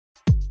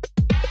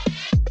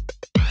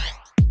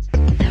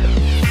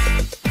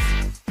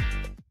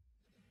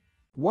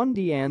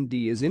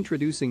1D&D is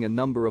introducing a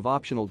number of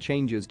optional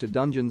changes to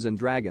Dungeons &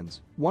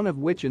 Dragons, one of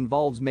which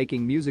involves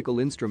making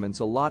musical instruments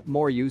a lot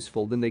more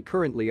useful than they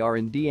currently are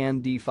in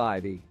D&D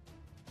 5e.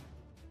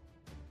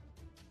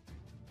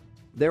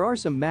 There are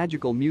some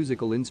magical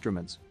musical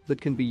instruments that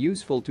can be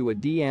useful to a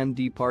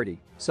D&D party,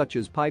 such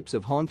as pipes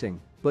of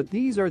haunting, but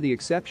these are the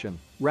exception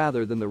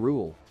rather than the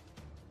rule.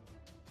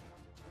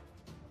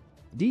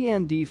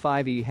 D&D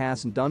 5e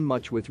hasn't done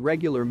much with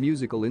regular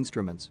musical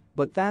instruments,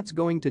 but that's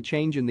going to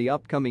change in the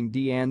upcoming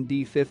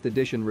D&D 5th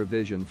edition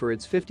revision for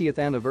its 50th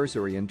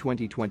anniversary in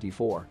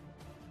 2024.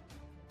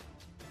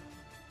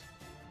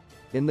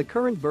 In the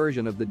current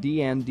version of the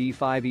D&D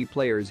 5e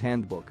Player's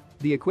Handbook,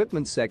 the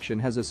equipment section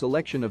has a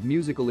selection of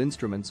musical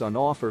instruments on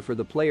offer for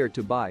the player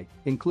to buy,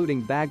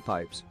 including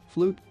bagpipes,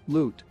 flute,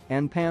 lute,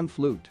 and pan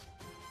flute.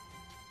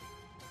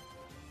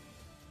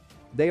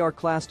 They are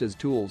classed as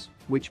tools,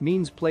 which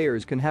means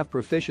players can have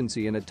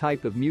proficiency in a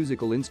type of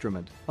musical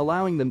instrument,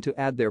 allowing them to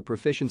add their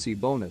proficiency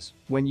bonus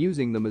when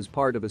using them as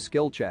part of a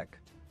skill check.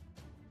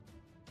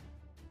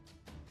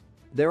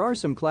 There are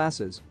some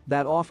classes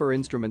that offer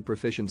instrument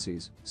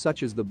proficiencies,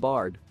 such as the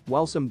Bard,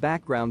 while some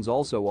backgrounds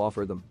also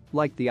offer them,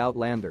 like the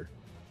Outlander.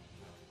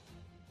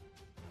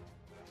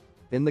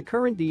 In the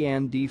current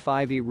D&D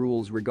 5e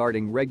rules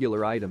regarding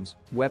regular items,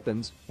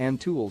 weapons,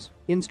 and tools,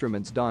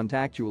 instruments don't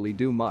actually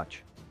do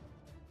much.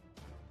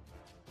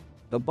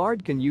 A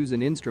bard can use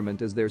an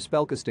instrument as their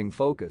spellcasting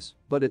focus,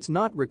 but it's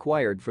not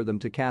required for them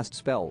to cast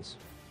spells.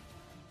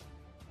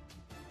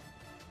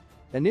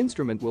 An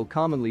instrument will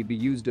commonly be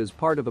used as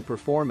part of a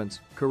performance,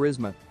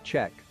 charisma,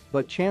 check,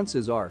 but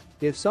chances are,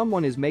 if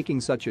someone is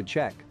making such a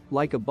check,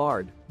 like a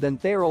bard, then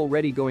they're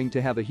already going to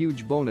have a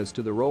huge bonus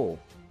to the roll.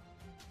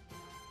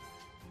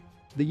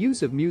 The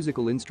use of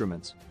musical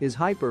instruments is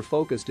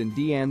hyper-focused in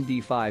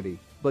D&D 5e,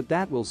 but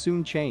that will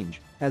soon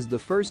change, as the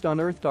first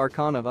Unearthed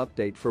Arcana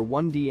update for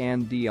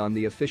 1D&D on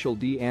the official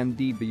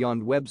D&D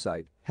Beyond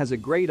website has a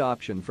great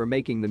option for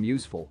making them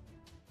useful.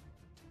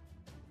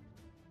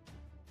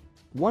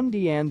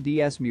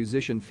 1D&D's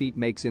musician feat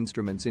makes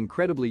instruments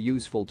incredibly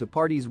useful to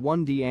parties.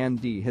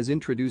 1D&D has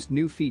introduced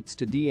new feats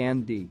to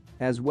D&D,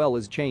 as well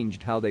as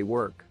changed how they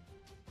work.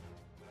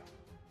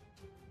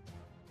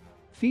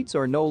 Feats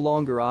are no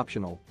longer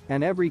optional,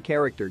 and every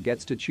character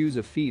gets to choose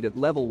a feat at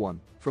level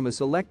 1 from a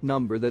select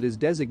number that is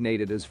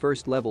designated as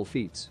first-level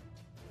feats.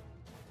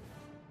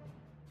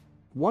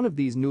 One of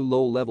these new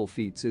low-level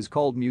feats is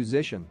called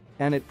Musician,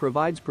 and it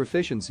provides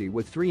proficiency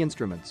with 3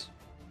 instruments.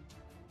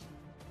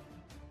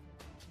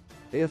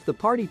 If the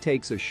party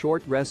takes a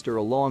short rest or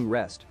a long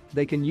rest,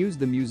 they can use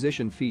the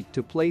Musician feat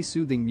to play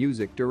soothing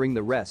music during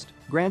the rest,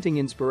 granting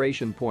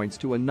inspiration points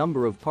to a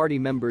number of party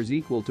members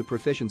equal to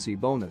proficiency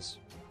bonus.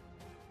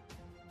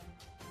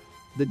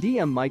 The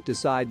DM might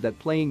decide that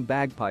playing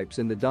bagpipes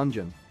in the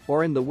dungeon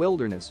or in the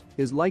wilderness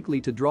is likely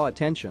to draw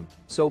attention,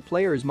 so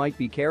players might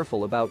be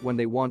careful about when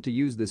they want to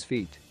use this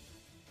feat.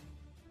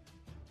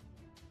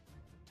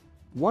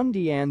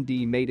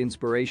 1D&D made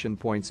inspiration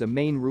points a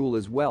main rule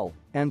as well,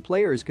 and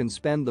players can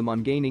spend them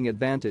on gaining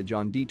advantage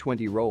on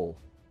D20 roll.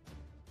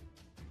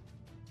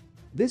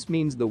 This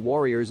means the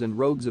warriors and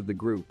rogues of the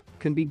group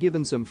can be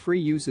given some free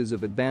uses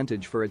of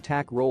advantage for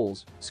attack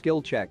rolls,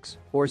 skill checks,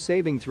 or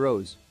saving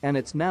throws, and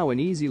it's now an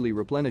easily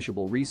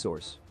replenishable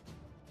resource.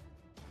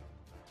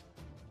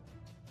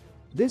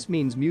 This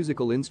means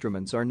musical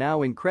instruments are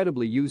now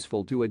incredibly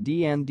useful to a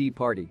D&D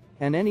party,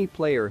 and any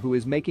player who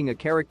is making a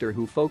character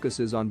who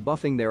focuses on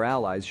buffing their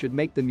allies should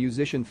make the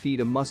musician feat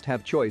a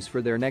must-have choice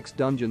for their next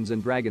Dungeons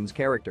 & Dragons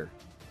character.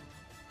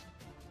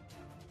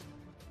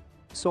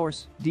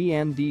 Source: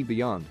 D&D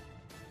Beyond.